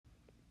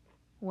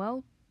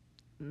Well,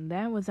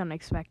 that was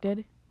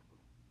unexpected.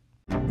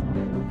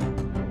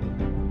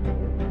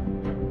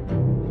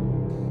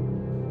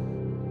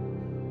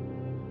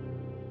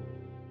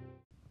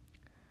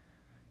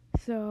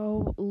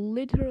 So,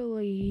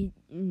 literally,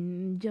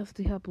 just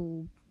a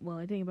couple, well,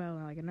 I think about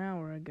like an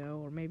hour ago,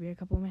 or maybe a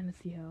couple of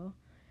minutes ago,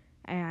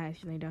 I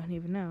actually don't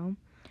even know,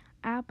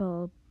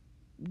 Apple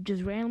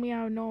just randomly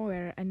out of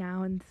nowhere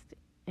announced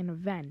an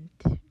event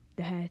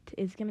that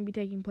is going to be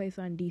taking place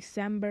on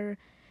December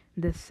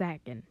the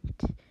 2nd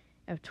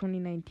of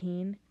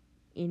 2019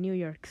 in New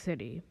York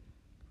City.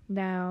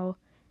 Now,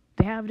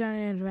 they have done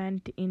an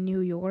event in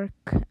New York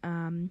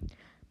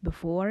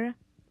before,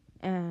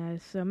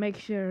 so make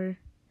sure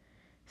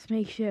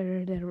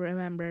to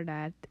remember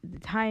that the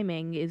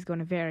timing is going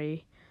to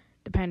vary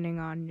depending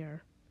on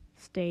your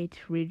state,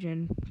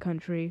 region,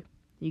 country.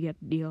 You get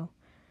the deal.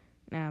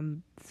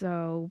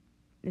 So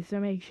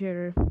make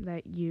sure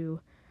that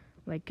you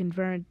like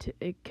convert.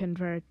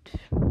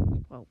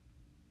 Well,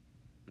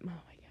 oh my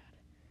god,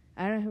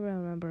 I don't even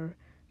remember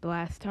the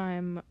last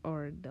time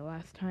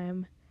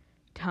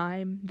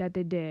that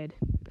they did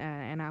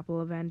an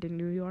Apple event in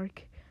New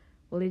York.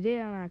 Well, they did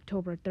it on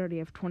October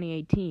 30th,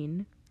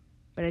 2018,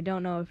 but I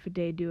don't know if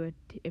they did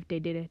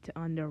it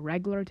on the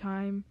regular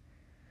time,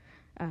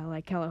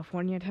 like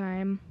California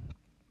time,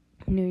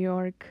 New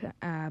York,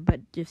 but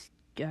just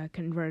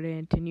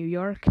converted it to New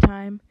York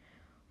time,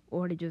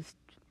 or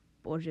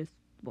or just,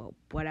 well,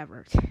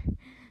 whatever.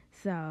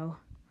 so,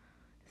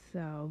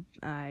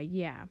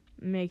 yeah,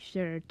 make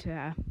sure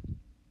to,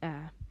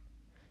 uh,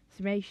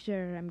 make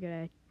sure I'm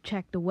gonna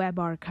check the web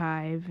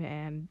archive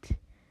and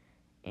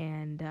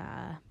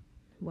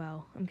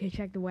well, I'm gonna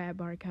check the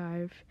web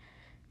archive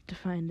to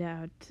find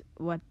out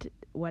what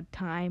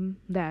time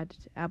that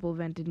Apple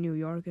event in New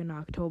York in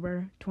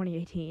October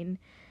 2018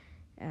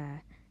 uh,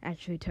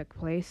 actually took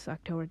place,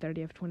 October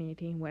 30th,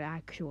 2018, what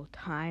actual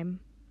time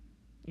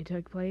it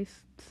took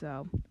place.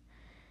 So,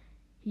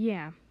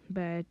 yeah,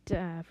 but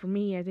for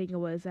me, I think it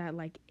was at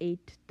like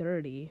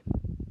 8:30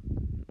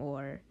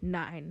 or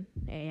 9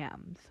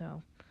 a.m.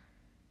 So,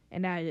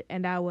 and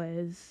that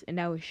was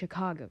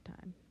Chicago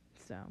time.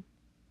 So,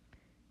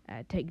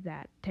 take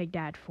that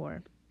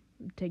for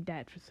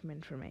some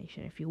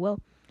information, if you will.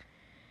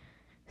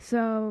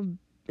 So,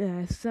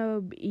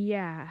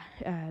 yeah,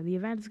 the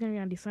event is going to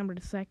be on December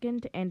the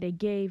 2nd, and they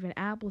gave an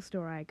Apple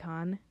Store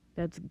icon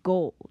that's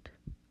gold.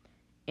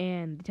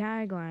 And the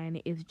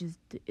tagline is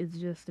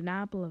just an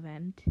Apple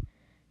event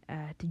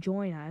to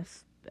join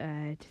us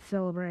to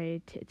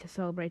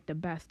celebrate the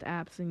best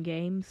apps and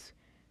games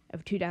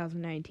of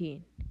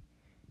 2019.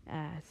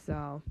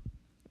 So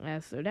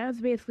that's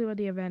basically what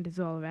the event is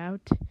all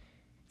about.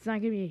 It's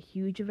not going to be a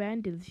huge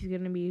event. It's just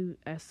going to be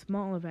a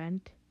small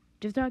event.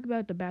 Just talk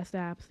about the best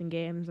apps and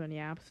games on the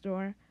App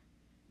Store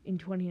in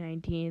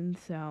 2019.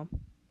 So,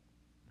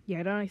 yeah,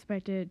 I don't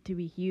expect it to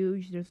be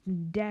huge. There's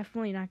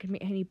definitely not going to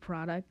be any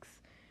products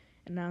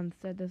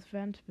announced at this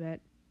event, but,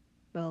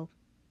 well,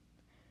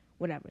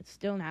 whatever. It's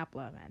still an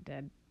Apple event.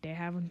 They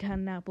haven't done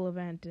an Apple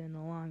event in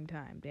a long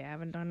time. They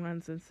haven't done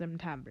one since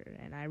September,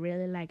 and I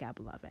really like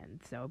Apple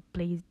events, so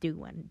please do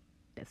one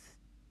this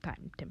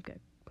time, Tim Cook.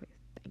 Please,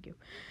 thank you.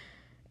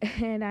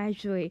 And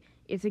actually,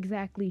 it's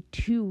exactly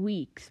 2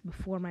 weeks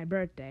before my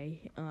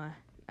birthday, the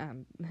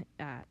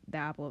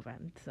Apple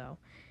event, so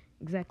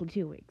exactly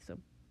 2 weeks, so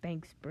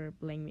thanks for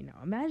letting me know.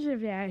 Imagine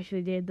if they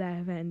actually did that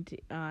event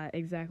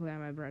exactly on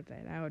my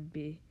birthday. That would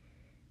be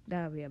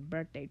a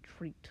birthday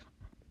treat,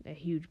 a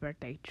huge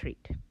birthday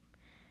treat.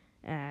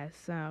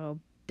 So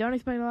don't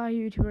expect a lot of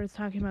YouTubers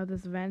talking about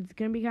this event. It's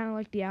gonna be kind of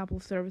like the Apple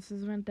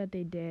Services event that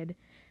they did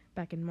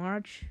back in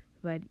March,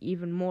 but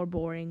even more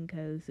boring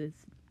because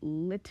it's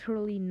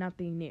literally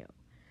nothing new.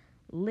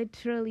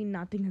 Literally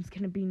nothing is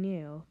gonna be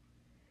new.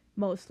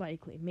 Most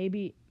likely,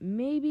 maybe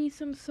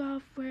some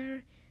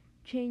software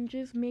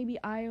changes. Maybe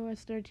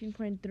iOS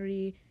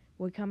 13.3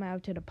 will come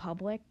out to the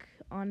public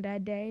on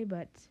that day,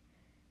 but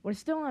we're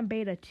still on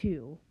beta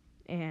 2,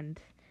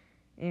 and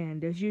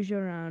there's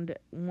usually around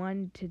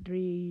 1 to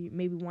 3,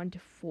 maybe 1 to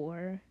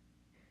 4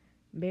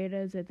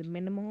 betas at the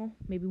minimal,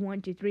 maybe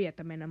 1 to 3 at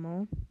the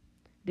minimal.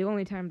 The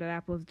only time that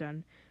Apple's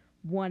done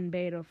one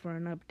beta for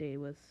an update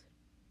was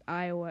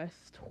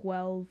iOS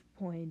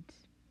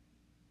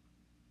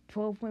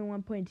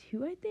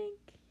 12.1.2, I think.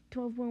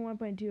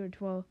 12.1.2 or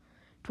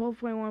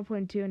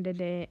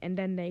 12.1.2, and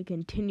then they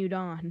continued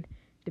on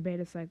the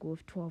beta cycle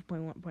with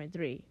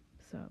 12.1.3.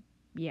 So,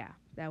 yeah,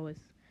 that was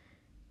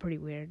pretty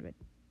weird, but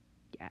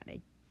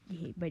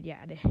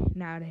yeah,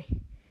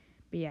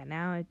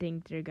 now I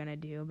think they're gonna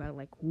do about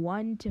like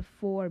 1 to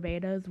 4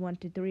 betas, 1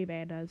 to 3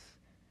 betas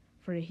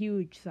for a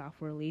huge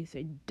software release,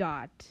 a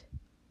dot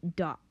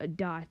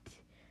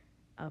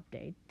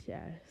update.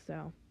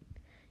 So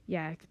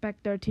yeah,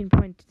 expect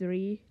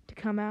 13.3 to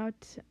come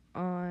out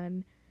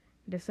on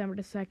December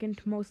the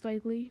 2nd, most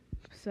likely.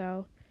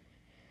 So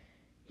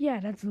yeah,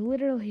 that's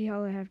literally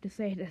all I have to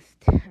say this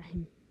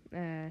time.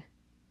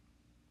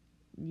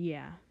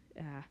 Yeah.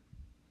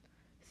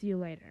 See you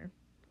later.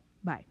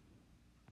 Bye.